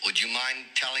Would you mind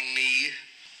telling me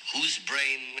whose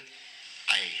brain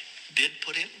I did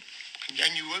put in?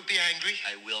 And you won't be angry?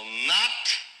 I will not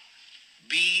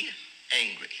be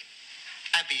angry.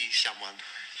 Abby someone.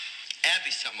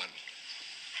 Abby someone.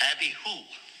 Abby who?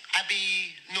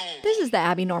 Abby Normal. This is the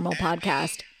Abby Normal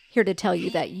podcast, here to tell you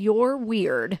that you're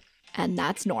weird, and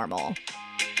that's normal.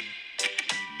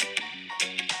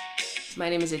 My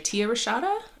name is Atia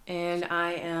Rashada, and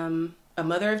I am a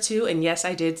mother of two. And yes,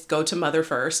 I did go to mother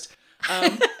first.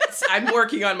 I'm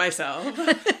working on myself.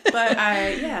 But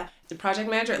the project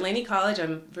manager at Laney College.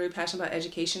 I'm very passionate about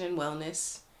education and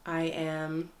wellness. I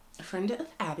am a friend of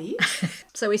Abby.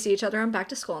 So we see each other on back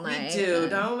to school night. We do,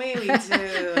 don't we? We do.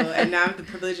 And now I have the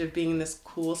privilege of being in this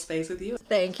cool space with you.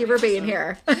 Thank you for being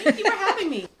here. Thank you for having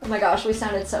me. Oh my gosh, we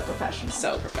sounded so professional.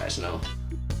 So professional.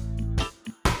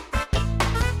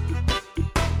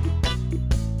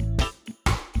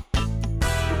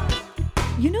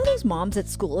 You know those moms at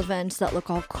school events that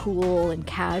look all cool and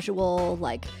casual,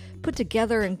 like put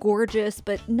together and gorgeous,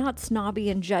 but not snobby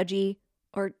and judgy?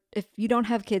 Or if you don't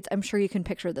have kids, I'm sure you can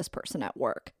picture this person at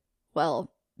work.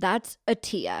 Well, that's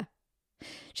Atia.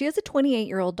 She has a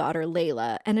 28-year-old daughter,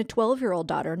 Layla, and a 12-year-old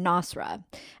daughter, Nasra.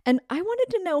 And I wanted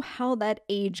to know how that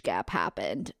age gap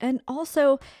happened. And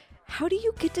also, how do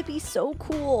you get to be so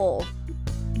cool?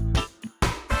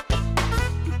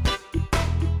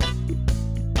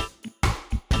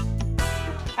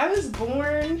 I was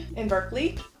born in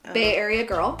Berkeley. Bay Area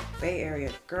girl. Bay Area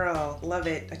girl. Love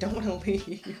it. I don't want to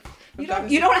leave. You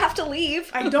don't have to leave.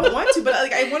 I don't want to, but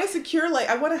I want to secure,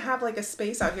 I want to have a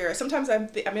space out here. Sometimes I'm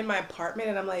in my apartment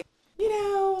and I'm like,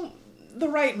 the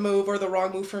right move or the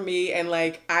wrong move for me, and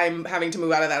I'm having to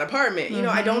move out of that apartment. Mm-hmm.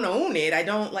 I don't own it. I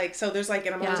don't so there's and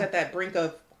I'm always at that brink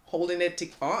of holding it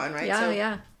on, right?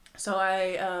 Yeah. So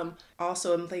I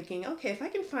also am thinking, okay, if I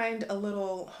can find a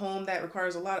little home that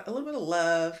requires a little bit of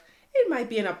love, it might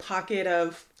be in a pocket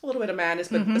of a little bit of madness,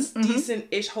 but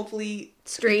decent-ish, hopefully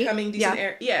street, becoming decent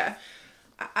air. Yeah,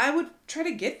 I would try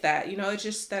to get that. It's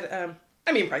just that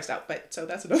I'm being priced out, but so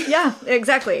that's another. Yeah,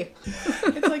 exactly.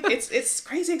 it's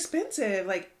crazy expensive.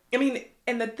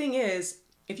 And the thing is,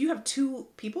 if you have two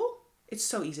people, it's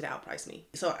so easy to outprice me.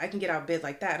 So I can get outbid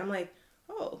like that. I'm like,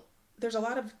 oh, there's a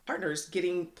lot of partners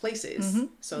getting places.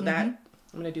 So that I'm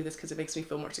gonna do this because it makes me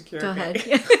feel more secure. Go ahead.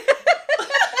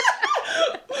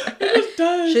 It just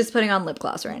does. She's putting on lip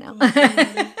gloss right now.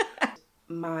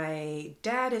 My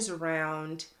dad is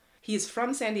around. He's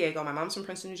from San Diego. My mom's from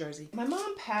Princeton, New Jersey. My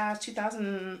mom passed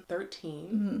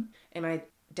 2013, and my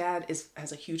dad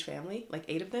has a huge family,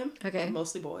 8 of them. Okay.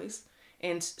 Mostly boys,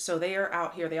 and so they are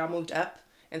out here. They all moved up,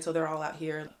 and so they're all out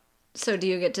here. So do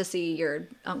you get to see your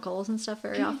uncles and stuff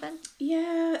very often?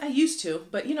 Yeah, I used to,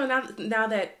 but now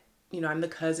that I'm the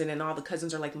cousin, and all the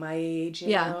cousins are my age. You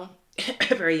know,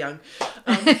 very young,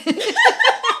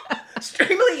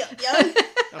 extremely young.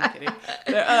 No, I'm kidding.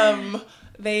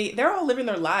 They're all living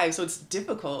their lives, so it's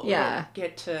difficult. Yeah,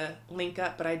 get to link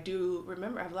up. But I do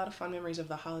remember I have a lot of fond memories of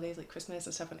the holidays, like Christmas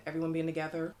and stuff, and everyone being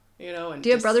together. And do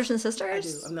you have brothers and sisters? I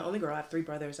do. I'm the only girl. I have 3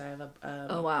 brothers. I have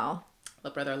oh wow. A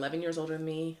brother 11 years older than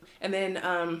me, and then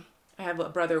I have a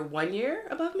brother 1 year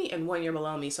above me and 1 year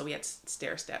below me, so we had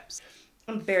stair steps.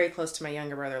 I'm very close to my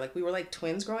younger brother. We were like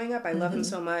twins growing up. I love him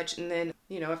so much. And then,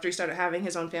 after he started having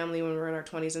his own family when we were in our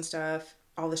 20s and stuff,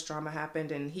 all this drama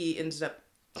happened, and he ended up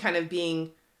kind of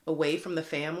being away from the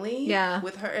family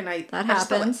with her. And that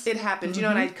happens. It happened,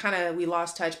 and we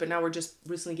lost touch, but now we're just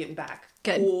recently getting back.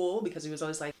 Good. Cool, because he was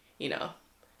always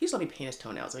he used to let me paint his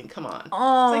toenails. Come on.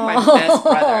 Oh. It's my best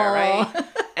brother, right?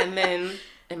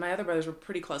 And my other brothers were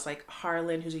pretty close.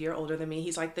 Harlan, who's a year older than me,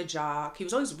 he's the jock. He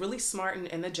was always really smart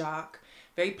and the jock.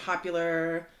 Very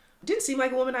popular. Didn't seem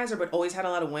like a womanizer, but always had a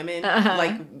lot of women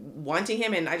wanting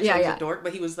him. And I just was a dork,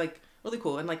 but he was really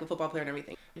cool and a football player and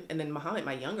everything. And then Muhammad,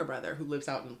 my younger brother, who lives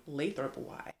out in Lathrop,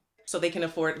 Hawaii. So they can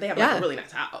afford, they have a really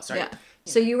nice house, right? Yeah.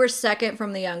 So you were second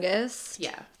from the youngest?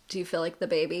 Yeah. Do you feel like the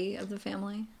baby of the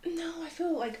family? No, I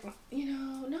feel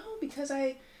no, because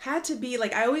I had to be,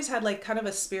 I always had, kind of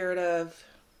a spirit of,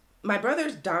 my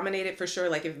brothers dominated for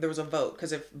sure, if there was a vote,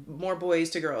 because if more boys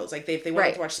to girls, if they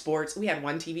wanted to watch sports, we had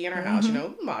one TV in our house,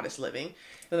 modest living.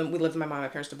 And then we lived with my mom, my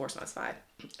parents divorced when I was 5.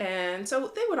 And so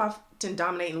they would often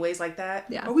dominate in ways like that.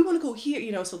 Yeah. Or we want to go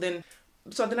here, so then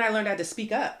I learned I had to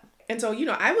speak up. And so,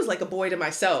 I was a boy to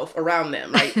myself around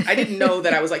them, right? I didn't know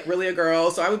that I was really a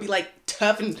girl. So I would be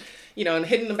tough and, and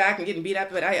hitting them back and getting beat up.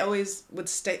 But I always would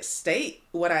state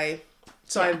what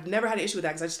So I've never had an issue with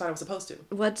that because I just thought I was supposed to.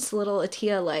 What's little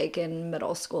Atia like in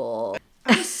middle school?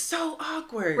 I was so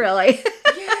awkward. Really?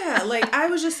 Yeah. I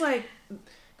was just I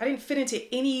didn't fit into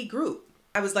any group.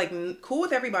 I was like cool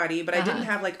with everybody, but I didn't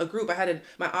have like a group. I had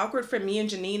my awkward friend, me and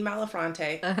Janine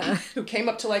Malafronte, who came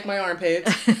up to like my armpits.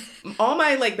 All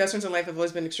my like best friends in life have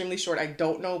always been extremely short. I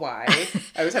don't know why.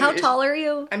 I was How tall are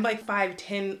you? I'm like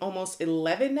 5'10", almost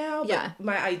 11 now. But Yeah.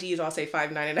 my IDs all say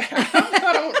 5'9.5".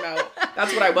 I don't know.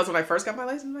 That's what I was when I first got my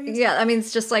license, I guess. Yeah, I mean,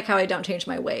 it's just like how I don't change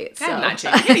my weight. So. I have not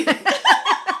changed anything.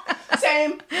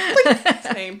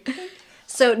 Same.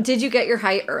 So did you get your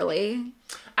height early?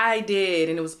 I did,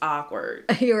 and it was awkward.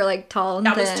 You were like tall and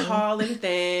thin. I was tall and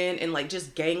thin and like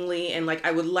just gangly, and like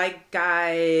I would like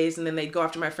guys, and then they'd go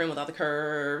after my friend without the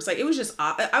curves. Like it was just,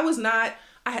 I was not,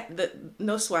 I had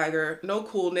no swagger, no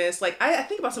coolness. Like I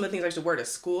think about some of the things I used to wear to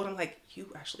school, and I'm like,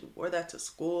 you actually wore that to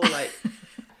school? Like,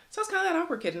 so I was kind of that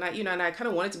awkward kid, and I kind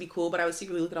of wanted to be cool, but I would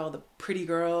secretly look at all the pretty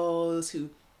girls who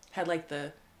had like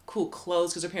the cool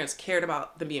clothes because their parents cared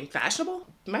about them being fashionable.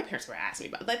 My parents were asking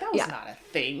me about, like, that was not a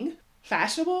thing.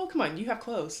 Fashionable? Come on, you have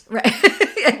clothes. Right.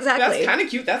 Exactly. That's kind of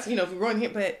cute. That's, if we're going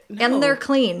here, but no. And they're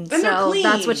clean.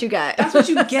 That's what you get. That's what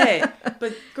you get.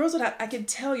 But girls would have, I could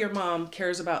tell your mom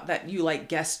cares about that you like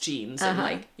Guess jeans and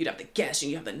like you'd have the Guess and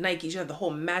you have the Nikes, you have the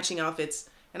whole matching outfits.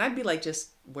 And I'd be like just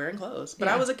wearing clothes. But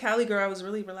I was a Cali girl. I was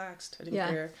really relaxed. I didn't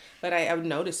care. But I would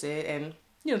notice it, and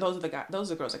those are the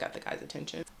girls that got the guys'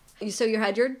 attention. So you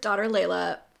had your daughter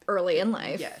Layla early in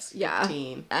life. Yes. 15.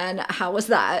 Yeah. And how was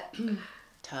that?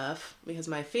 Tough, because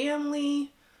my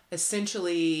family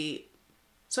essentially,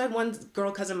 so I had one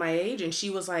girl cousin my age, and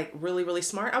she was like really, really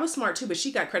smart. I was smart too, but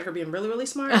she got credit for being really, really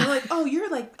smart. And they're like, oh,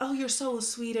 you're so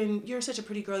sweet, and you're such a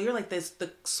pretty girl. You're like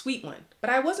the sweet one.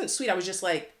 But I wasn't sweet. I was just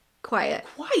like quiet.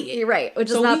 You're right, which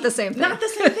is not the same thing. Not the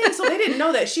same thing. So they didn't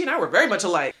know that she and I were very much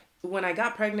alike. When I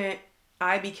got pregnant,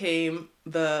 I became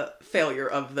the failure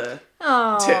of the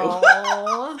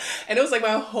two. And it was like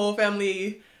my whole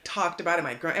family talked about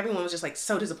it. Everyone was just like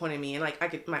so disappointed in me. And like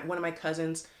one of my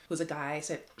cousins, who's a guy,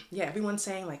 said, yeah, everyone's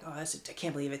saying like, oh, I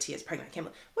can't believe Tia's pregnant. I can't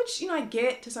believe, which, I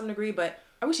get to some degree, but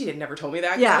I wish he had never told me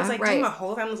that. Yeah, I was like, right. my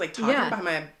whole family was like talking behind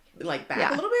my like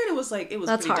back a little bit. It was like, it was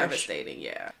That's pretty harsh. devastating.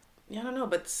 Yeah, I don't know,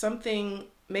 but something,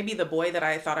 maybe the boy that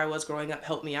I thought I was growing up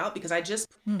helped me out, because I just,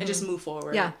 and just moved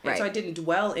forward. Yeah, and so I didn't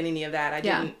dwell in any of that.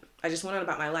 I just went on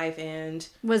about my life. And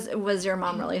was your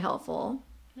mom really helpful?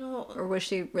 No. Or was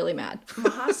she really mad?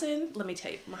 Mahasin, let me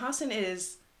tell you, Mahasin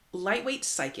is lightweight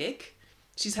psychic.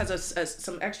 She has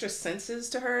some extra senses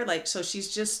to her, like, so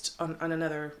she's just on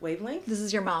another wavelength. This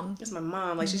is your mom. This is my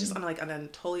mom. Like, she's just on like on a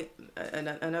totally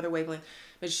another wavelength.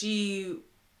 But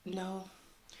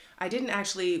I didn't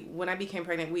actually, when I became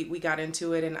pregnant, we got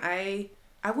into it, and I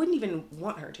wouldn't even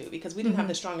want her to, because we didn't have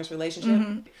the strongest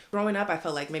relationship. Growing up, I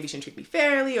felt like maybe she didn't treat me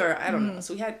fairly, or I don't know.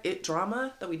 So we had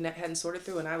drama that we hadn't sorted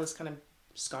through, and I was kind of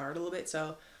scarred a little bit.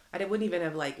 So I wouldn't even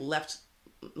have like left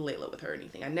Layla with her or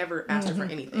anything. I never asked her for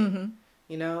anything,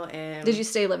 and Did you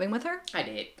stay living with her? I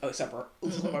did. Oh, except for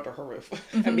under her roof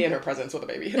and be in her presence with a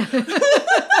baby.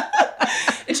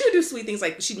 And she would do sweet things,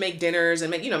 like she'd make dinners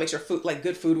and make sure food, like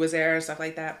good food was there and stuff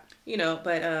like that,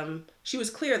 but she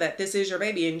was clear that this is your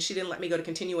baby, and she didn't let me go to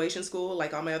continuation school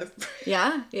like all my other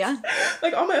Yeah.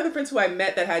 like all my other friends who I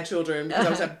met that had children, because I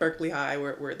was at Berkeley High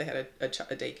where they had a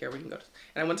daycare where you can go to,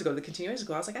 and I wanted to go to the continuation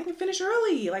school. I was like, I can finish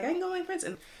early, like I can go with my friends,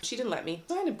 and she didn't let me.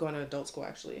 So I ended up going to adult school,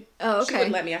 actually. Oh, okay. She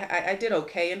wouldn't let me. I did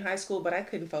okay in high school, but I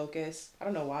couldn't focus. I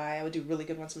don't know why. I would do really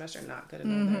good one semester and not good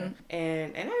another.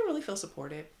 And I didn't really feel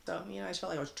supported. So, I just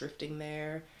felt like I was drifting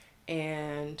there.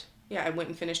 And yeah, I went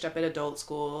and finished up at adult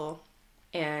school.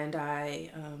 And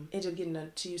I ended up getting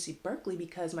to UC Berkeley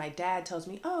because my dad tells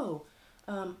me,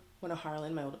 one of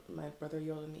Harlan, my brother,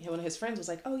 older than me, one of his friends was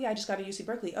like, oh yeah, I just got to UC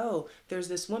Berkeley. Oh, there's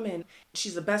this woman.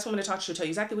 She's the best woman to talk to. She'll tell you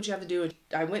exactly what you have to do. And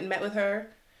I went and met with her,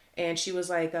 and she was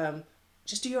like,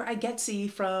 just do your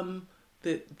IGETC from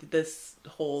this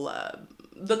whole,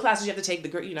 the classes you have to take,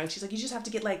 she's like, you just have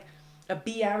to get like a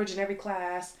B average in every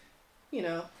class.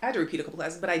 I had to repeat a couple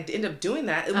classes, but I ended up doing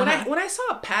that. When I saw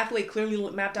a pathway clearly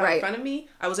mapped out in front of me,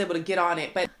 I was able to get on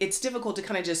it. But it's difficult to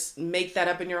kind of just make that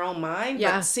up in your own mind.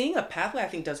 Yeah. But seeing a pathway, I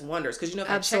think, does wonders. Because, if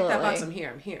Absolutely. I check that box, I'm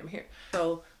here.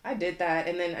 So I did that.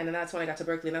 And then that's when I got to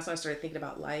Berkeley. And that's when I started thinking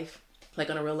about life. Like,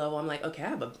 on a real level, I'm like, okay, I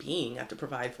have a being I have to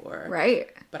provide for. Right.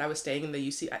 But I was staying in the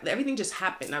UC. Everything just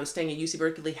happened. I was staying at UC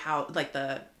Berkeley,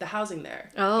 the housing there.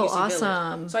 Oh, UC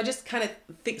awesome. Village. So I just kind of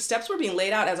think steps were being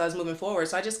laid out as I was moving forward.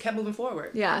 So I just kept moving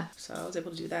forward. Yeah. So I was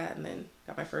able to do that, and then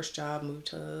got my first job, moved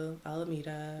to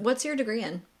Alameda. What's your degree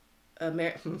in?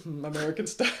 American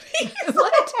Studies.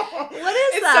 What?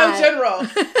 What is that? It's so general.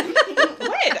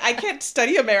 What? I can't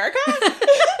study America?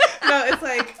 No, it's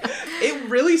like, it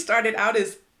really started out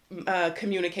as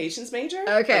communications major.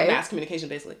 Okay. Like mass communication,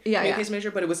 basically. Yeah, communications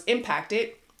major, but it was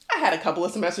impacted. I had a couple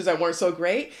of semesters that weren't so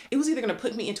great. It was either going to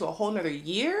put me into a whole nother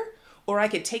year, or I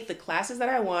could take the classes that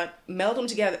I want, meld them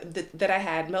together,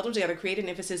 meld them together, create an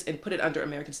emphasis, and put it under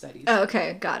American Studies. Oh,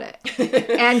 okay, got it.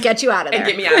 And get you out of there. And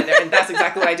get me out of there. And that's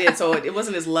exactly what I did. So it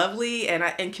wasn't as lovely. And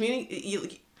I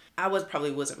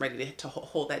wasn't ready to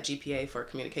hold that GPA for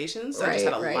communications. So I just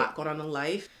had a lot going on in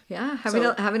life. Yeah,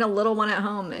 having a little one at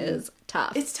home is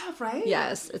tough. It's tough, right?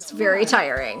 Yes, it's very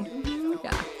tiring. Mm-hmm.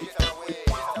 Yeah.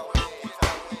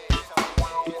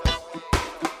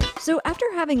 So after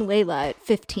having Layla at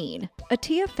 15,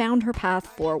 Atiya found her path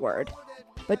forward.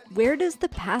 But where does the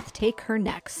path take her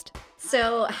next?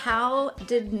 So how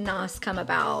did Nas come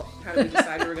about? How did we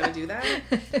decide we were going to do that?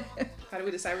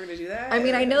 I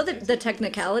mean, I know that the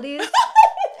technicalities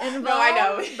involved. No, I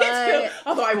know. But...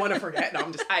 Although I want to forget. No,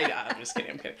 I'm just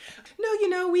kidding.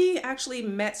 No, we actually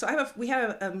met. So we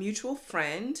had a mutual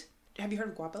friend. Have you heard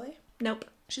of Guapale? Nope.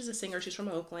 She's a singer. She's from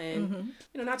Oakland.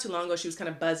 Mm-hmm. Not too long ago, she was kind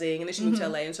of buzzing, and then she moved to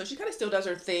LA, and so she kind of still does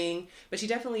her thing, but she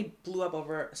definitely blew up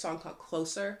over a song called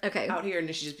Closer out here, and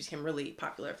then she just became really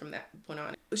popular from that point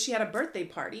on. She had a birthday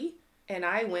party, and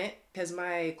I went because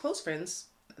my close friends,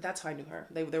 that's how I knew her.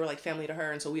 They were like family to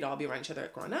her, and so we'd all be around each other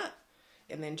growing up.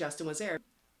 And then Justin was there.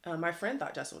 My friend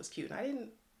thought Justin was cute, and I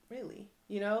didn't really,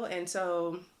 and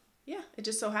so, yeah, it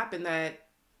just so happened that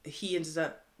he ended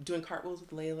up doing cartwheels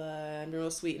with Layla and being real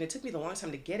sweet, and it took me the longest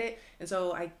time to get it, and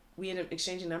so we ended up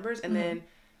exchanging numbers, and then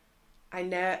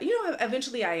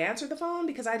eventually I answered the phone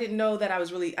because I didn't know that it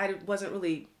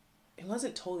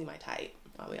wasn't totally my type,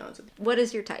 I'll be honest with you. What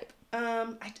is your type?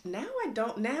 Now it's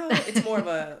more of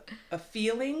a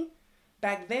feeling.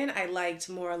 Back then I liked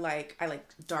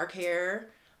dark hair.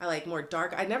 I like more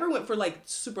dark. I never went for like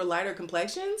super lighter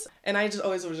complexions, and I just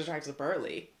always was attracted to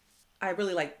burly. I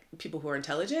really like people who are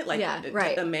intelligent. Like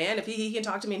a man, if he can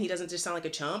talk to me and he doesn't just sound like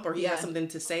a chump, or he has something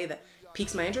to say that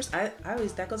piques my interest, I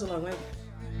always, that goes a long way.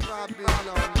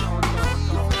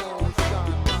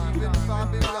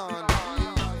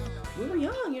 We were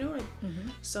young,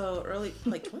 so early,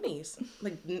 like 20s,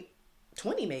 like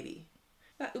 20 maybe.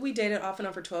 We dated off and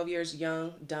on for 12 years,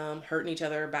 young, dumb, hurting each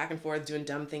other, back and forth, doing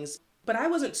dumb things. But I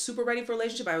wasn't super ready for a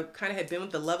relationship. I kind of had been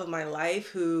with the love of my life,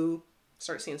 who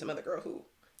started seeing some other girl who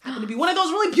happened to be one of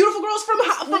those really beautiful girls from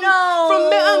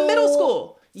middle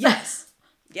school. Yes.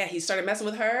 Yeah, he started messing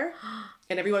with her,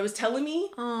 and everyone was telling me.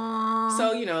 Aww.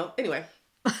 So, anyway,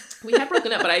 we had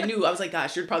broken up, but I was like,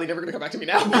 gosh, you're probably never going to come back to me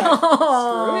now.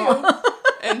 Screw you.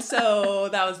 And so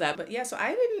that was that. But yeah, so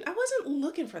I wasn't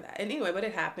looking for that. And anyway, but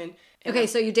it happened. Okay,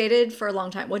 so you dated for a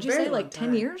long time. What'd you say, like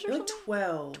 10 years or something? Like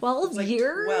 12. 12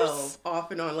 years? 12,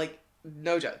 off and on, like,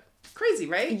 no joke. Crazy,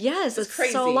 right? Yes, it's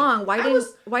crazy. So long. Why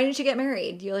didn't you get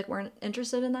married? You weren't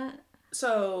interested in that?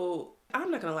 So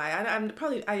I'm not gonna lie.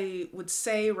 I would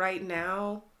say right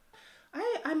now,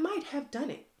 I might have done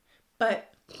it,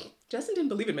 but Justin didn't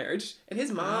believe in marriage, and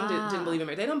his mom didn't believe in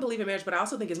marriage. They don't believe in marriage, but I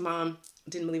also think his mom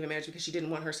didn't believe in marriage because she didn't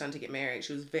want her son to get married.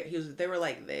 They were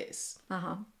like this.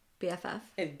 BFF.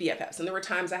 And BFFs, and there were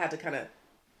times I had to kind of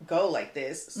go like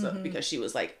this, because she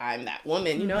was like, I'm that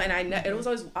woman, and it was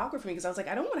always awkward for me because I was like,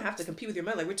 I don't want to have to compete with your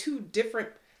mother. Like, we're two different.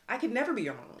 I could never be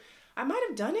your mom. I might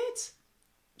have done it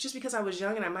just because I was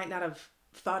young and I might not have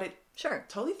thought it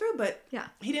totally through, but yeah,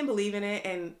 he didn't believe in it,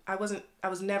 and I was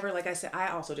never, like I said, I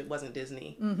also wasn't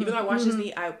Disney. Even though I watched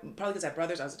Disney, probably because I had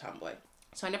brothers, I was a tomboy.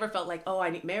 So I never felt like,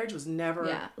 marriage was never...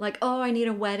 Yeah, like, I need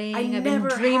a wedding. I've been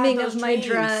dreaming of my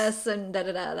dress and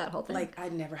da-da-da, that whole thing. Like, I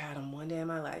never had them one day in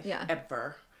my life. Yeah.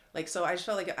 Ever. Like, so I just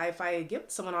felt like if I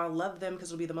get someone, I'll love them because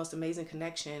it'll be the most amazing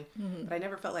connection. But I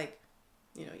never felt like,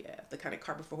 the kind of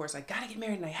cart before horse, I gotta get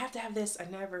married and I have to have this. I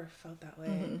never felt that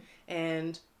way.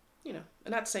 And,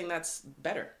 I'm not saying that's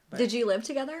better. But did you live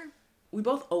together? We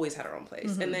both always had our own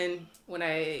place. And then when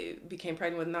I became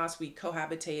pregnant with Nas, we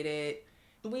cohabitated.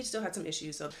 We still had some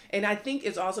issues. And I think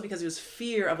it's also because it was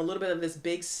fear of a little bit of this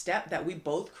big step that we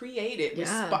both created.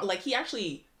 Yeah. Like, he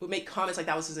actually would make comments like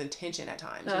that was his intention at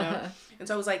times, And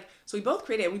so I was like, so we both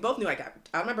created, and we both knew I got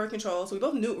out of my birth control. So we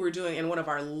both knew what we were doing in one of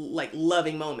our, like,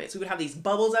 loving moments. We would have these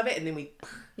bubbles of it, and then we...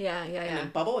 Yeah. And then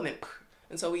bubble, and then...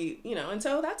 And so we, and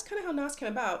so that's kind of how Nas came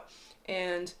about.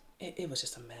 And it was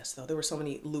just a mess, though. There were so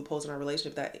many loopholes in our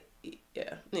relationship that,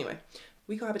 yeah. Anyway,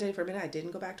 we cohabitated for a minute. I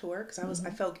didn't go back to work because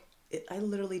I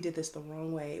literally did this the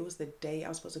wrong way. It was the day I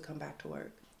was supposed to come back to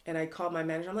work. And I called my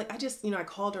manager. I'm like, I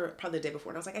called her probably the day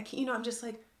before. And I was like, I can't, I'm just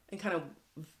like, and kind of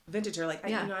vintage her. Like,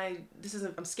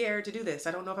 I'm scared to do this.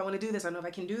 I don't know if I want to do this. I don't know if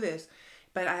I can do this.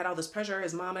 But I had all this pressure,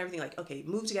 his mom and everything, like, okay,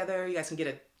 move together. You guys can get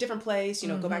a different place,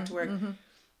 go back to work.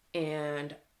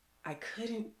 And I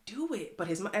couldn't do it. But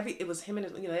it was him and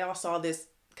his, they all saw this,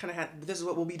 this is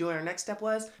what we'll be doing. Our next step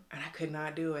was, and I could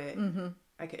not do it.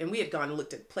 And we had gone and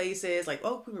looked at places like,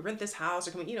 oh, we would rent this house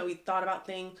or we thought about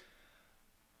things.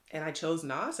 And I chose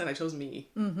Nas and I chose me.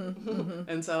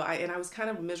 And so I was kind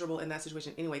of miserable in that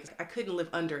situation anyway, because I couldn't live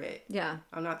under it. Yeah.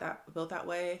 I'm not built that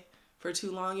way for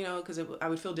too long, because I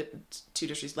would feel too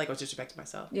like I was disrespecting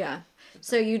myself. Yeah.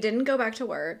 So you didn't go back to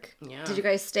work. Yeah. Did you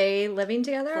guys stay living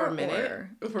together? For a minute.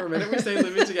 For a minute we stayed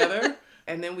living together.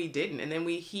 And then we didn't. And then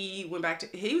he went back to,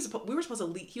 we were supposed to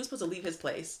leave, he was supposed to leave his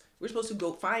place. We were supposed to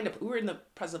go we were in the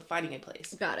process of finding a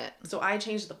place. Got it. So I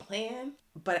changed the plan,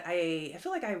 but I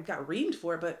feel like I got reamed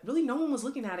for it, but really no one was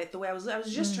looking at it the way I was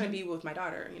just trying to be with my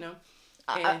daughter,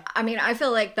 And, I mean, I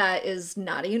feel like that is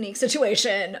not a unique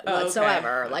situation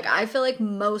whatsoever. Okay. Like, I feel like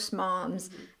most moms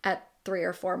at 3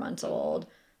 or 4 months old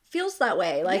feels that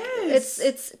way. Like, yes.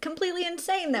 it's completely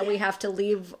insane that we have to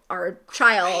leave our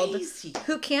child Crazy.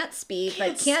 who can't speak,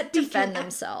 can't defend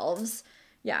themselves.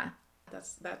 Yeah.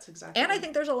 That's exactly. And I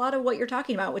think there's a lot of what you're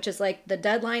talking about, which is like the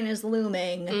deadline is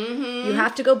looming. You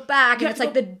have to go back, and it's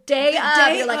like the day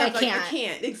of. You're like, I can't. I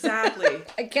can't. Exactly.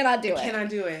 I cannot do it. Cannot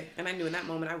do it. And I knew in that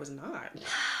moment I was not.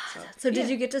 So did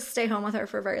you get to stay home with her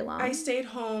for very long? I stayed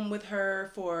home with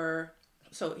her for.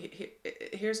 So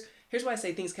here's why I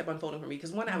say things kept unfolding for me,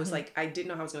 because one, I was like, I didn't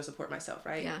know how I was going to support myself,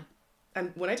 right? Yeah.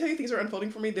 And when I tell you things are unfolding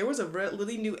for me, there was a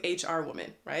really new HR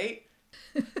woman, right?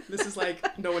 This is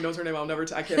like, no one knows her name. I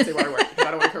can't say where I work because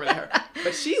I don't want to incriminate her.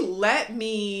 But she let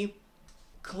me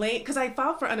claim, because I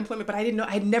filed for unemployment, but I didn't know,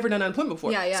 I had never done unemployment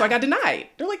before. Yeah. So I got denied.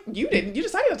 They're like, you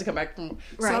decided not to come back from.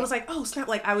 Right. So I was like, oh snap.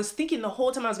 Like, I was thinking the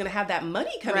whole time I was going to have that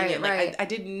money coming in. Like, right. I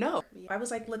didn't know. I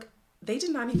was like, look, they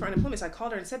denied me for unemployment. So I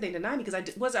called her and said they denied me because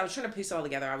I was trying to piece it all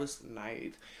together. I was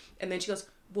naive. And then she goes,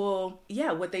 well,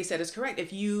 yeah, what they said is correct.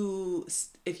 If you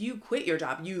quit your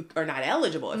job, you are not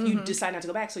eligible. If you decide not to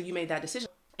go back, so you made that decision.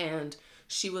 And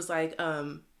she was like,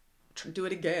 do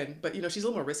it again. But, she's a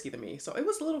little more risky than me. So it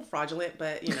was a little fraudulent,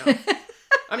 but,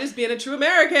 I'm just being a true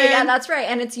American. Yeah, that's right.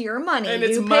 And it's your money. And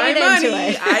it's my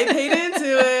money. I paid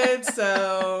into it.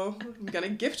 So I'm going to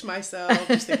gift myself.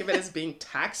 Just think of it as being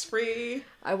tax-free.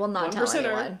 I will not tell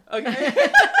anyone. Okay.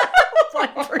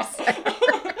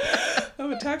 1%.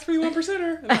 I'm a tax-free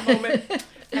 1%er in that moment.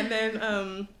 And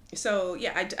then, so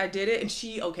yeah, I did it, and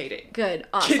she okayed it. Good,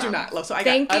 awesome. Kid you not. So I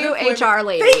Thank got you, unemployment. HR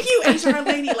lady. Thank you, HR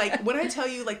lady. Like, when I tell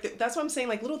you, like, that's what I'm saying.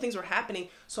 Like, little things were happening.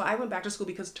 So I went back to school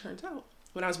because it turns out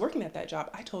when I was working at that job,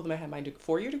 I told them I had my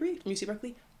 4-year degree from UC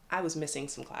Berkeley. I was missing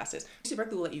some classes. UC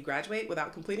Berkeley will let you graduate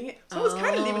without completing it. So I was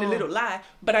kind of living a little lie,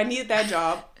 but I needed that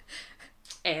job.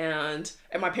 And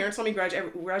my parents told me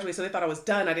graduate, so they thought I was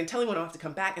done. I didn't tell anyone I have to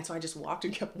come back, and so I just walked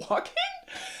and kept walking.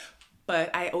 But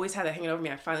I always had that hanging over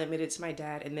me. I finally admitted it to my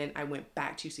dad, and then I went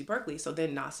back to UC Berkeley. So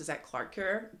then Nas is at Clark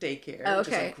Care Daycare.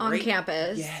 Okay, on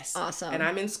campus. Yes. Awesome. And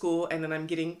I'm in school, and then I'm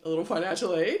getting a little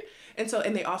financial aid. And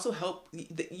they also help,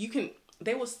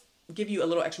 they will give you a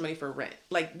little extra money for rent.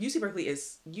 Like, UC Berkeley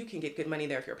you can get good money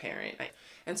there if you're a parent.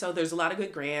 And so there's a lot of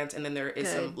good grants, and then there is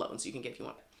some loans you can get if you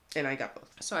want. And I got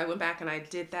both. So I went back and I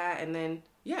did that, and then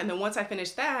once I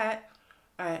finished that,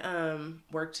 I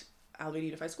worked Alameda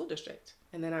Unified School District.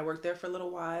 And then I worked there for a little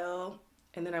while,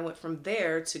 and then I went from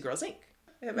there to Girls Inc.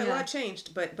 A lot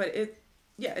changed, but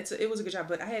it was a good job.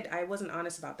 But I wasn't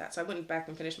honest about that, so I went back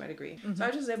and finished my degree. So I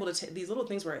was just able to these little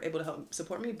things were able to help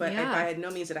support me. But I had no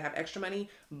means that I have extra money,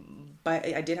 but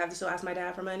I did have to still ask my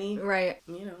dad for money. Right.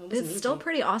 It's still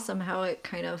pretty awesome how it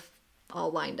kind of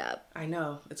all lined up. I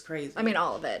know, it's crazy. I mean,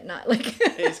 all of it, not like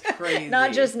it's crazy.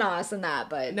 Not just Nas and that,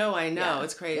 but no, I know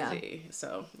it's Yeah. crazy.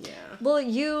 So yeah. Well,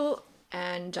 you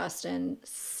and Justin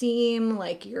seem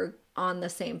like you're on the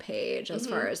same page as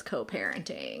far as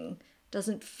co-parenting.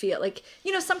 Doesn't feel like,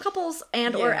 some couples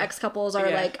or ex-couples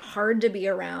are like hard to be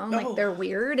around. Like they're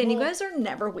weird, and you guys are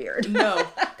never weird. No,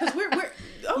 because we're okay,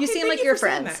 you seem like you're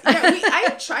friends. Yeah,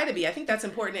 I try to be. I think that's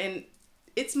important, and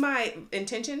it's my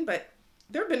intention. But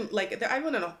there have been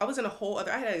I was in a whole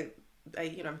other.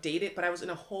 I've dated, but I was in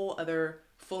a whole other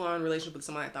full-on relationship with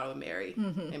someone I thought I would marry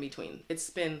in between. It's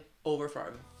been over for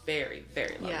a very,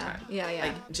 very long time. Yeah.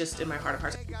 Like, just in my heart of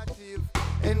hearts.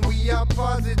 And we are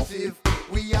positive.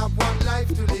 We have one life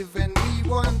to live, and we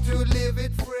want to live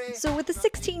it free. So with the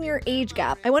 16-year age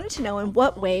gap, I wanted to know in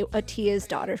what way Atiya's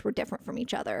daughters were different from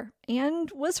each other,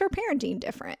 and was her parenting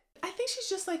different? I think she's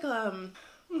just like I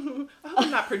hope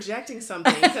I'm not projecting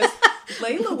something, because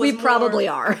Layla was We probably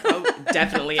are. Oh,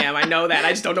 definitely am. I know that. I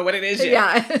just don't know what it is yet.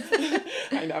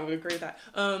 Yeah. I would agree with that.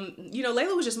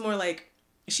 Layla was just more like,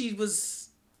 she was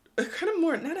kind of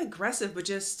more, not aggressive, but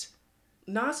just,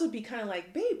 Nas would be kind of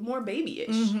like more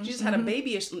babyish. She just had a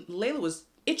babyish, Layla was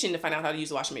itching to find out how to use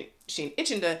the washing machine,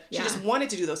 she just wanted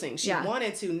to do those things. She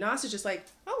wanted to. Nas is just like,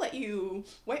 I'll let you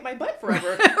wipe my butt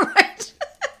forever. Right.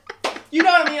 You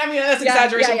know what I mean? I mean, that's Yeah,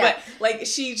 exaggeration, yeah. but like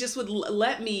she just would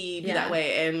let me be that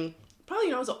way. And probably,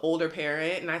 you know, I was an older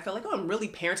parent and I felt like, oh, I'm really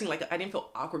parenting. Like I didn't feel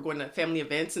awkward going to family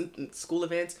events and school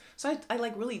events. So I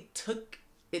like really took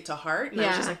it to heart. And I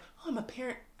was just like, oh, I'm a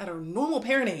parent at a normal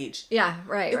parent age. Yeah,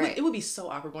 right, It would be so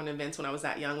awkward going to events when I was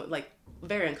that young, like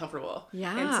very uncomfortable.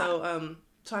 Yeah. And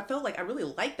so I felt like I really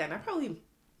liked that. And I probably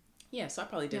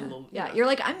did a little. Yeah, you're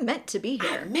like, I'm meant to be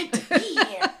here. I'm meant to be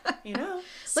here. You know?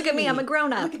 Look at me, I'm a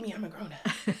grown up. Look at me, I'm a grown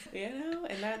up. You know?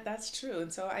 And that's true.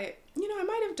 And so I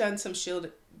might have done some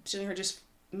shielding her, just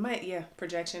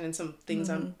projection and some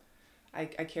things I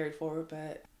carried forward,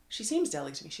 but she seems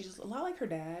delicate to me. She's a lot like her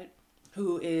dad,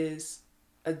 who is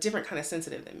a different kind of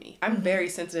sensitive than me. I'm very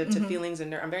sensitive to feelings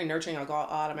and I'm very nurturing. I'll go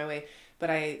all out of my way, but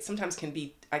I sometimes can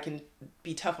be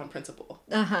tough on principle.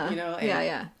 You know? And,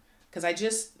 Yeah. Because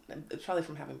it's probably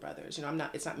from having brothers, you know,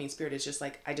 it's not mean spirited. It's just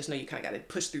like, I just know you kind of got to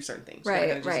push through certain things. You got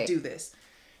to just do this.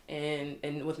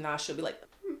 And with Nas, she'll be like,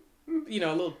 you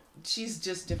know, she's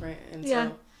just different. And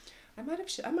so I might have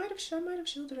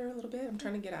shielded her a little bit. I'm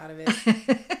trying to get out of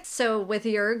it. So with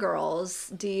your girls,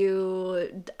 do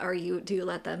you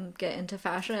let them get into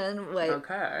fashion? Like...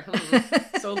 Okay.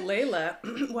 So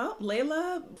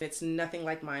Layla, it's nothing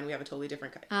like mine. We have a totally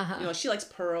different kind. You know, she likes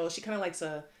pearls. She kind of likes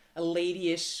a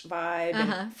ladyish vibe.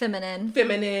 And feminine,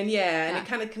 yeah. And it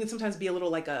kind of can sometimes be a little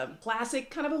like a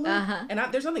classic kind of a look. And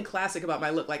there's nothing classic about my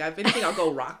look. Like, if anything, I'll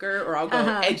go rocker or I'll go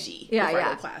edgy before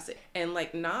I go classic. And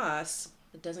like Nas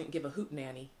doesn't give a hoot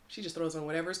nanny. She just throws on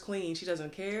whatever's clean. She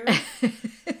doesn't care.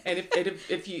 And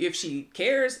if she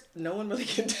cares, no one really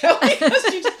can tell.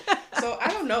 So I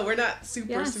don't know. We're not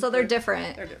super. So they're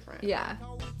different. They're different. Yeah.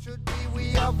 How it should be, we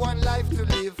have one life to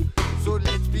live, so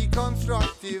let's be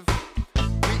constructive.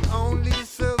 We only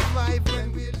survive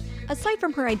when we live. Aside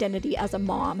from her identity as a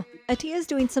mom, Atiya is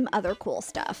doing some other cool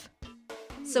stuff.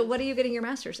 So what are you getting your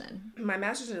master's in? My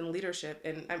master's is in leadership,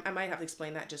 and I might have to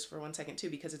explain that just for 1 second too,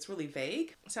 because it's really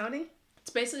vague sounding. It's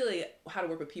basically how to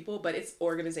work with people, but it's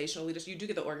organizational leadership. You do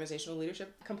get the organizational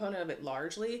leadership component of it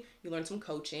largely. You learn some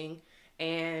coaching,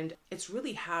 and it's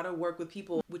really how to work with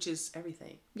people, which is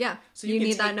everything. Yeah. So you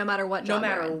need that no matter what job. No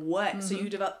matter what. So you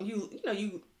develop,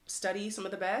 you study some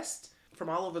of the best from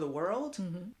all over the world,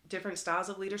 different styles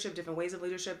of leadership, different ways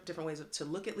to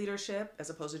look at leadership,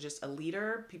 as opposed to just a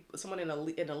leader. Someone in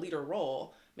a leader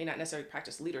role may not necessarily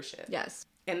practice leadership. Yes.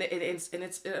 And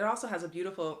it also has a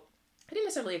beautiful. I didn't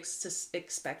necessarily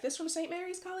expect this from St.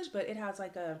 Mary's College, but it has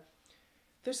like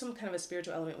there's some kind of a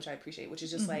spiritual element which I appreciate, which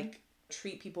is just like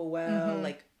treat people well,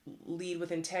 like lead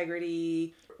with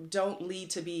integrity. Don't lead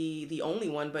to be the only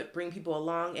one, but bring people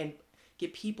along and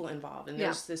get people involved. And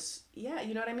there's this, you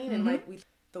know what I mean? And like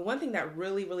the one thing that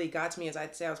really, really got to me is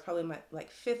I'd say I was probably in my like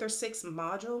 5th or 6th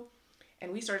module,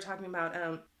 and we started talking about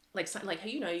like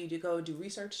hey, you do go do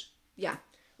research. Yeah.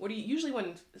 What do you usually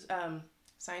when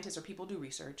scientists or people do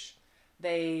research?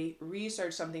 They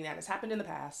research something that has happened in the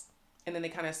past, and then they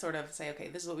kind of sort of say, okay,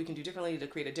 this is what we can do differently to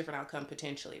create a different outcome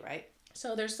potentially, right?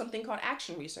 So there's something called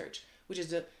action research, which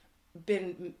has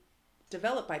been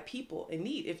developed by people in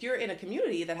need. If you're in a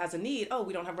community that has a need,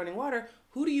 we don't have running water,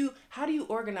 how do you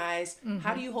organize,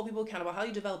 how do you hold people accountable, how do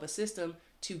you develop a system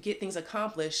to get things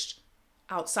accomplished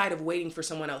outside of waiting for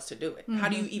someone else to do it? How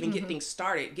do you even get things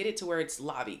started? Get it to where it's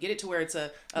lobby, get it to where it's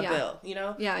a bill, you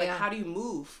know? How do you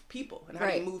move people and how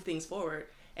do you move things forward?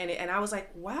 And I was like,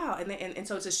 wow. And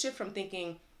so it's a shift from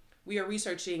thinking we are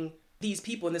researching these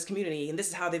people in this community and this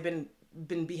is how they've been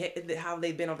how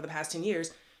they've been over the past 10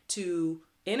 years to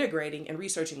integrating and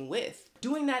researching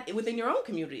doing that within your own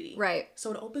community. Right.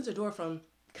 So it opens a door from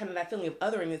kind of that feeling of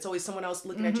othering. It's always someone else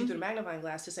looking at you through the magnifying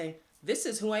glass to say, this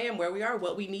is who I am, where we are,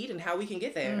 what we need, and how we can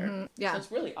get there. Yeah. So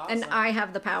it's really awesome. And I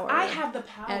have the power. I have the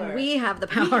power. And we have the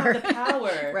power. We have the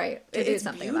power. Right. To do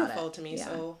something about it. It's beautiful to me. Yeah.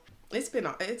 So it's been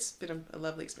a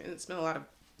lovely experience. It's been a lot of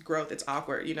growth. It's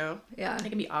awkward, you know? Yeah. It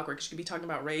can be awkward because you could be talking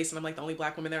about race and I'm like the only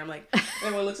black woman there. I'm like,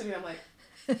 everyone looks at me and I'm like,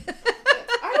 I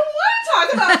don't want to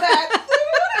talk about that.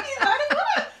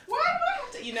 Why do I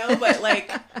have to? You know, but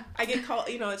like I get called,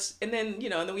 you know, and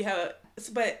then we have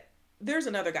but there's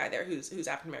another guy there who's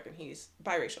African American. He's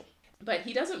biracial. But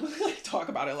he doesn't really like talk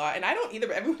about it a lot. And I don't either,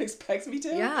 but everyone expects me to.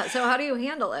 Yeah, so how do you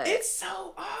handle it? It's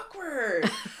so awkward.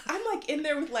 I'm like in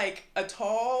there with like a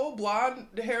tall, blonde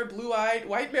haired, blue-eyed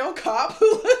white male cop who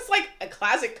looks like a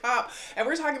classic cop. And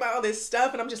we're talking about all this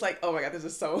stuff and I'm just like, oh my God, this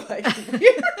is so like weird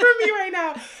for me right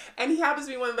now. And he happens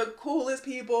to be one of the coolest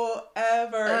people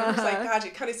ever. And I'm just like, gosh,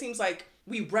 it kind of seems like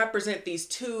we represent these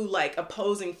two like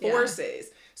opposing forces.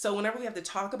 Yeah. So whenever we have to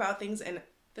talk about things, and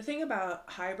the thing about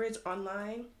hybrids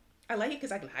online, I like it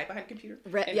because I can hide behind a computer.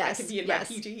 And I can be in my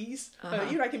PJs.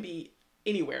 I can be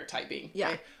anywhere typing. Yeah.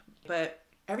 Right? But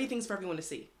everything's for everyone to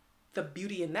see. The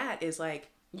beauty in that is like,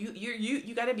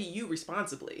 you got to be you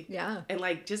responsibly. Yeah. And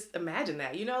like, just imagine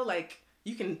that, you know, like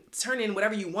you can turn in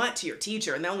whatever you want to your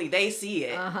teacher and only they see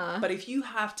it. But if you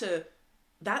have to,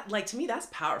 that, like, to me, that's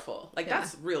powerful. Like,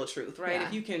 that's real truth, right? Yeah.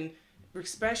 If you can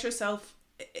express yourself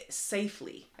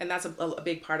safely. And that's a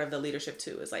big part of the leadership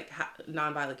too, is like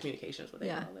nonviolent communication is what they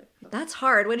call it. That's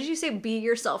hard. What did you say? Be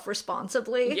yourself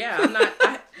responsibly? Yeah, I'm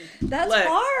not. That's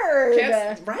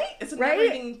hard. Right? It's a Right?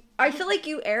 never-ending. I feel like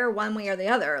you err one way or the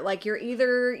other. Like you're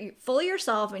either fully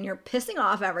yourself and you're pissing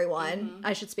off everyone.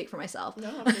 I should speak for myself. No,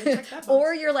 I'm gonna check that box.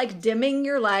 Or you're like dimming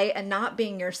your light and not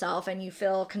being yourself and you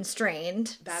feel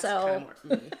constrained. That's so kind of more for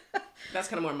me. That's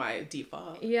kind of more my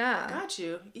default. yeah. Got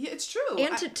you. Yeah, it's true.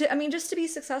 And I mean, just to be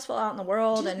successful out in the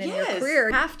world and in your Yes. career,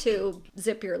 you have to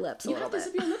zip your lips a you little have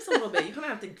to bit. zip your lips a little bit. You kind of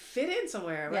have to fit in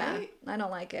somewhere, Yeah, right? I don't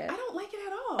like it. I don't like it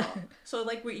at all. So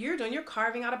like what you're doing, you're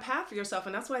carving out a path for yourself,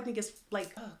 and that's what I think is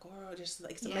like, oh, girl, just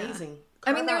like it's amazing.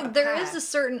 I mean, Carve out there path. is a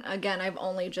certain, again, I've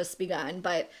only just begun,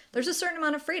 but there's a certain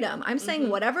amount of freedom. I'm saying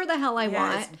whatever the hell I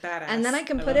want, it's badass. and then I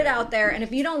can I put love it it. out there, and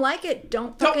if you don't like it,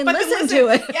 don't Don't fucking fucking listen to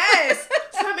it. Yes,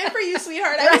 it's not meant for you,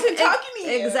 sweetheart. I wasn't talking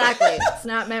to you. Exactly. It's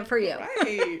not meant for you.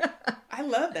 Right. I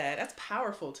love that. That's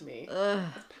powerful to me.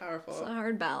 That's powerful. It's a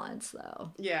hard balance, though.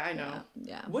 Yeah, I know.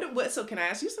 Yeah. What? So can I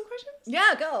ask you some questions?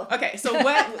 Yeah, go. Okay, so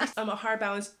what? A hard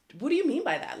balance. What do you mean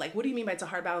by that? Like, what do you mean by it's a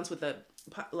hard balance with the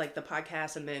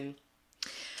podcast and then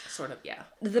sort of The how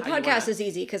you podcast wanna- is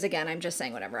easy because, again, I'm just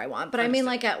saying whatever I want. But I mean,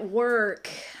 like at work,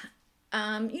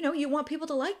 you want people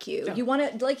to like you. Yeah. You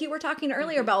want to, like you were talking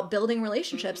earlier about building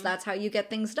relationships. That's how you get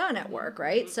things done at work,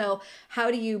 right? So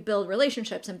how do you build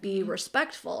relationships and be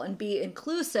respectful and be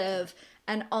inclusive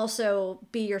and also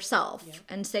be yourself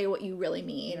and say what you really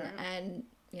mean and,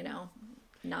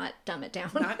 not dumb it down.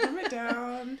 Not dumb it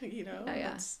down, Yeah.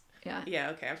 it's- Yeah. Yeah,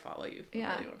 okay, I follow you.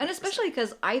 Yeah. Follow you And 100%. especially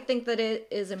because I think that it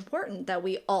is important that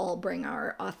we all bring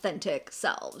our authentic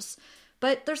selves.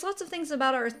 But there's lots of things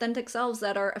about our authentic selves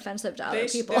that are offensive to other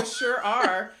people. There sure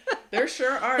are. There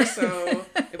sure are. So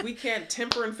if we can't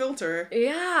temper and filter.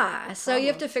 Yeah. So you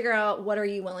have to figure out what are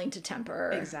you willing to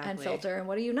temper and Exactly. filter and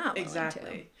what are you not willing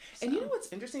Exactly. to. And you know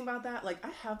what's interesting about that? Like, I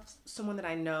have someone that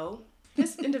I know,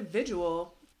 this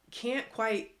individual can't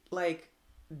quite, like,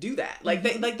 do that. Like,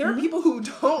 there are people who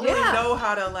don't really Yeah. know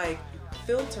how to, like,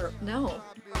 filter. No.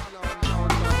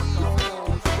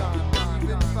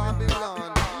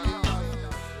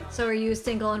 So are you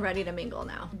single and ready to mingle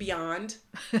now? Beyond.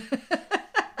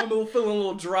 I'm feeling a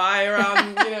little dry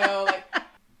around, like.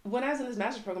 When I was in this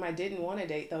master's program, I didn't want to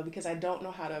date, though, because I don't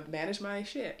know how to manage my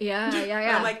shit. Yeah.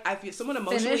 I'm like, if someone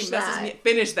emotionally Finish messes that. me,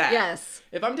 finish that. Yes.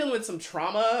 If I'm dealing with some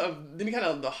trauma of any kind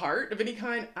of the heart of any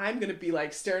kind, I'm going to be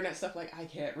like staring at stuff like, I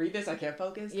can't read this, I can't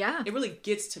focus. Yeah. It really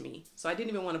gets to me. So I didn't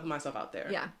even want to put myself out there.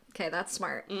 Yeah. Okay, that's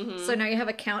smart. So now you have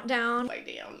a countdown Like,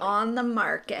 damn. Like, on the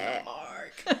market.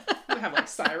 Mark. I have like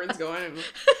sirens going and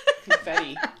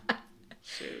confetti.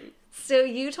 Shoot. So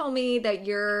you told me that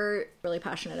you're really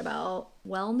passionate about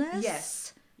wellness.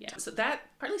 Yes. Yeah. So that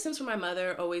partly stems from my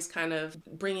mother always kind of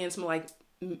bringing in some like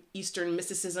Eastern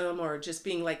mysticism or just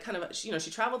being like kind of, she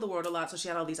traveled the world a lot. So she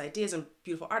had all these ideas and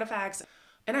beautiful artifacts.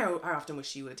 And I often wish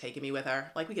she would have taken me with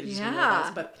her. Like we could have just been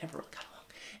robots, but never really got along.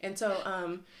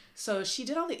 And so she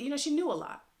did all the, she knew a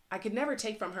lot. I could never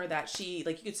take from her that she,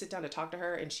 like you could sit down to talk to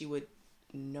her and she would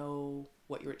know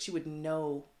she would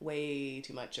know way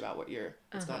too much about what's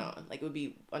going on. Like it would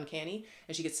be uncanny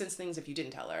and she could sense things if you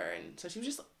didn't tell her. And so she was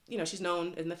just, she's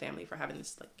known in the family for having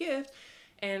this like gift.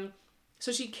 And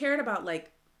so she cared about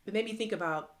like, it made me think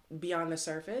about beyond the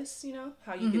surface,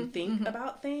 how you can think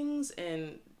about things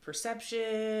and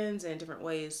perceptions and different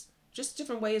ways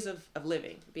of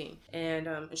living, being. And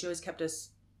she always kept us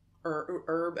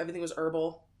everything was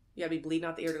herbal. You gotta be bleeding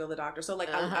out the ear to go to the doctor. So like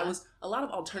I was a lot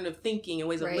of alternative thinking and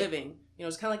ways of living.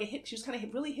 It's kind of like she was kind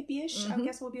of really hippie-ish, I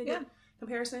guess would be a good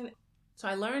comparison. So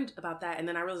I learned about that, and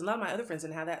then I realized a lot of my other friends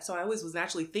didn't have that. So I always was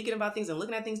naturally thinking about things and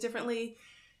looking at things differently.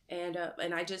 And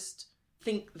I just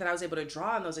think that I was able to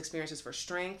draw on those experiences for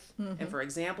strength and for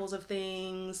examples of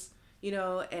things,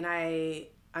 and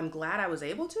I'm glad I was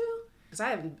able to. Because I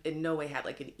have in no way had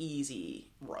like an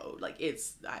easy road. Like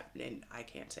I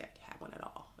can't say I had one at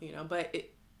all, but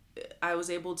I was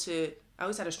able to, I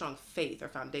always had a strong faith or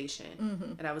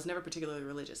foundation and I was never particularly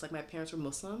religious. Like my parents were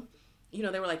Muslim,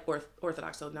 they were like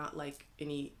Orthodox, so not like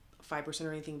any 5%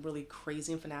 or anything really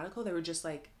crazy and fanatical. They were just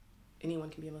like, anyone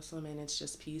can be a Muslim and it's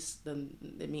just peace.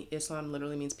 Islam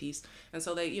literally means peace. And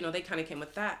so they kind of came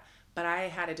with that, but I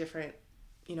had a different,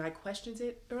 I questioned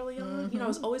it early on. I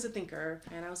was always a thinker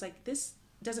and I was like, this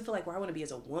doesn't feel like where I want to be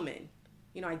as a woman.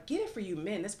 you know, I get it for you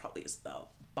men. This probably is the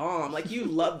bomb. Like, you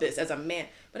love this as a man.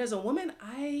 But as a woman,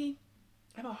 I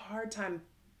have a hard time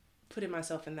putting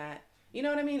myself in that. You know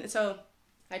what I mean? So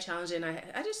I challenged it, and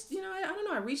I just, you know, I don't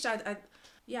know. I reached out. I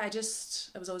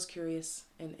was always curious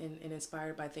and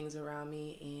inspired by things around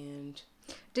me. And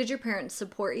Did your parents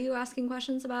support you asking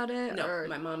questions about it? no, or...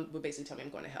 my mom would basically tell me I'm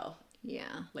going to hell.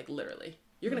 Yeah. Like, literally.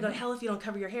 You're going to go to hell if you don't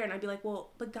cover your hair. And I'd be like,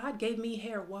 well, but God gave me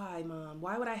hair. Why, Mom?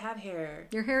 Why would I have hair?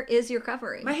 Your hair is your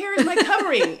covering. My hair is my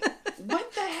covering.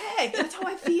 What the heck? That's how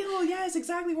I feel. Yes,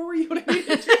 exactly. What were you? That's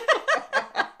exactly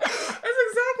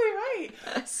right.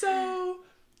 So,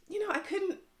 you know, I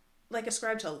couldn't, like,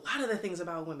 ascribe to a lot of the things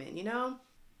about women, you know?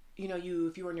 You know,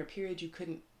 if you were on your period, you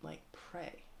couldn't, like,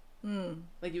 pray.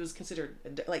 Like, it was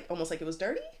considered, like, almost like it was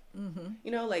dirty.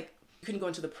 You know, like, you couldn't go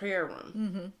into the prayer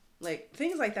room. Like,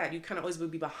 things like that. You kind of always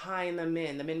would be behind the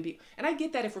men. And I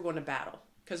get that if we're going to battle.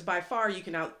 Because by far, you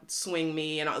can outswing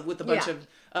me and with a bunch of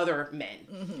other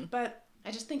men. But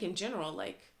I just think in general,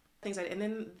 like, things like, and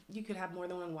then you could have more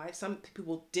than one wife. Some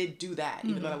people did do that.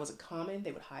 Even though that wasn't common,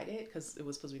 they would hide it. Because it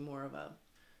was supposed to be more of a,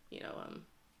 you know,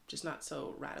 just not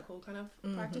so radical kind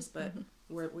of practice. But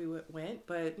where we went.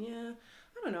 But yeah,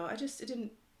 I don't know.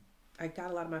 I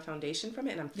got a lot of my foundation from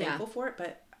it. And I'm thankful for it.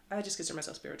 But I just consider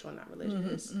myself spiritual and not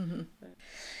religious.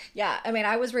 Yeah, I mean,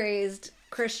 I was raised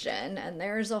Christian, and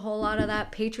there's a whole lot of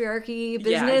that patriarchy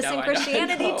business in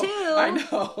Christianity too. I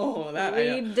know that.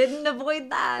 We didn't avoid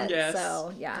that. Yes.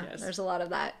 So yeah, there's a lot of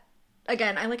that.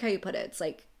 Again, I like how you put it. It's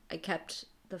like I kept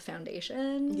the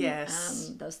foundation.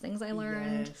 Yes. Those things I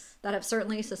learned that have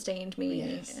certainly sustained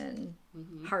me in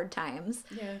hard times.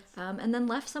 Yes. And then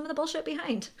left some of the bullshit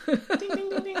behind. Ding, ding,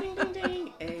 ding, ding, ding, ding,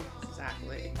 ding.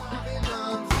 Exactly.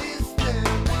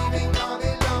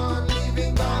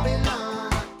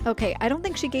 Okay, I don't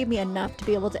think she gave me enough to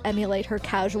be able to emulate her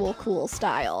casual, cool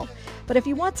style. But if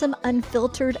you want some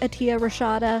unfiltered Atiya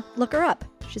Rashada, look her up.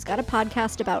 She's got a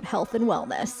podcast about health and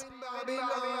wellness.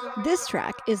 This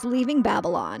track is Leaving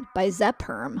Babylon by Zep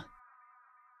Perm.